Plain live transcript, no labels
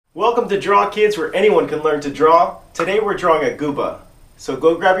Welcome to Draw Kids, where anyone can learn to draw. Today we're drawing a Goomba. So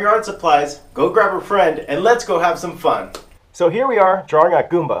go grab your art supplies, go grab a friend, and let's go have some fun. So here we are drawing a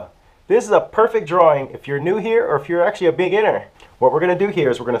Goomba. This is a perfect drawing if you're new here or if you're actually a beginner. What we're going to do here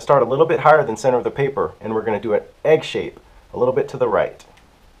is we're going to start a little bit higher than center of the paper, and we're going to do an egg shape a little bit to the right.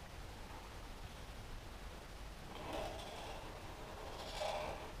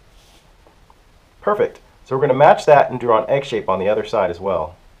 Perfect. So we're going to match that and draw an egg shape on the other side as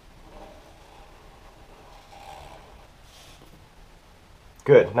well.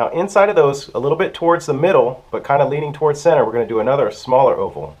 Good. Now inside of those, a little bit towards the middle, but kind of leaning towards center, we're going to do another smaller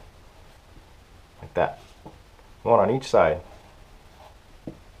oval. Like that. One on each side.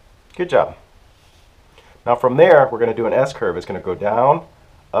 Good job. Now from there, we're going to do an S curve. It's going to go down,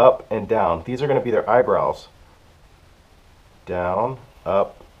 up, and down. These are going to be their eyebrows. Down,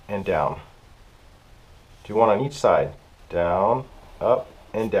 up, and down. Do one on each side. Down, up,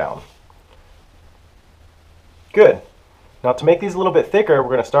 and down. Good. Now to make these a little bit thicker, we're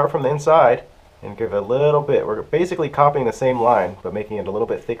going to start from the inside and give a little bit. We're basically copying the same line, but making it a little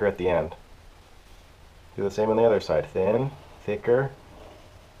bit thicker at the end. Do the same on the other side. Thin, thicker,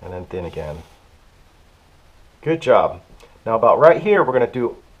 and then thin again. Good job. Now about right here, we're going to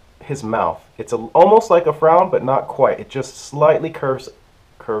do his mouth. It's almost like a frown, but not quite. It just slightly curves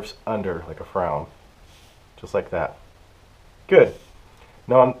under like a frown. Just like that. Good.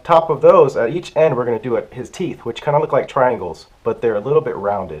 Now on top of those, at each end, we're going to do his teeth, which kind of look like triangles, but they're a little bit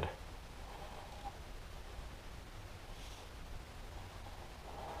rounded.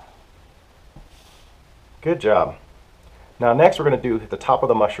 Good job. Now next we're going to do the top of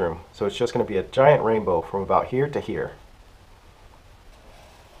the mushroom. So it's just going to be a giant rainbow from about here to here.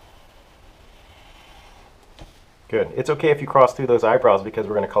 Good. It's okay if you cross through those eyebrows because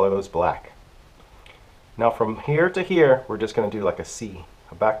we're going to color those black. Now from here to here, we're just going to do like a C,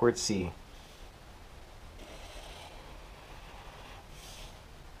 a backward C.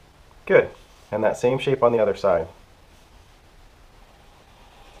 Good. And that same shape on the other side.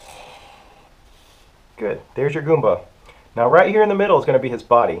 Good. There's your Goomba. Now right here in the middle is going to be his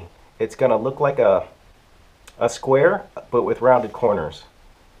body. It's going to look like a square, but with rounded corners.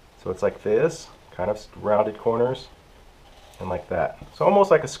 So it's like this, kind of rounded corners, and like that. So almost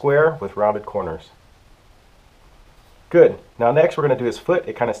like a square with rounded corners. Good. Now next we're going to do his foot.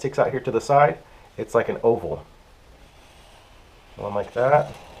 It kind of sticks out here to the side. It's like an oval. One like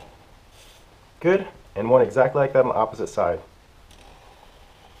that. Good. And one exactly like that on the opposite side.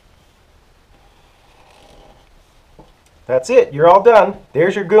 That's it. You're all done.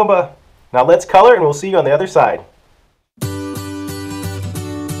 There's your Goomba. Now let's color and we'll see you on the other side.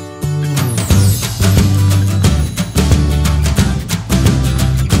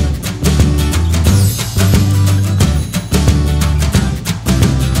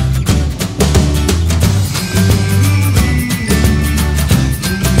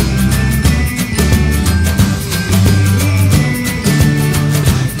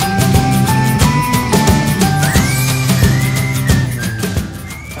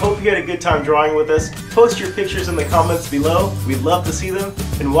 You had a good time drawing with us. Post your pictures in the comments below. We'd love to see them.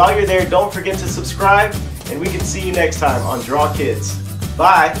 And while you're there, don't forget to subscribe, and we can see you next time on Draw Kids.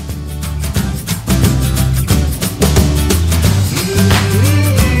 Bye!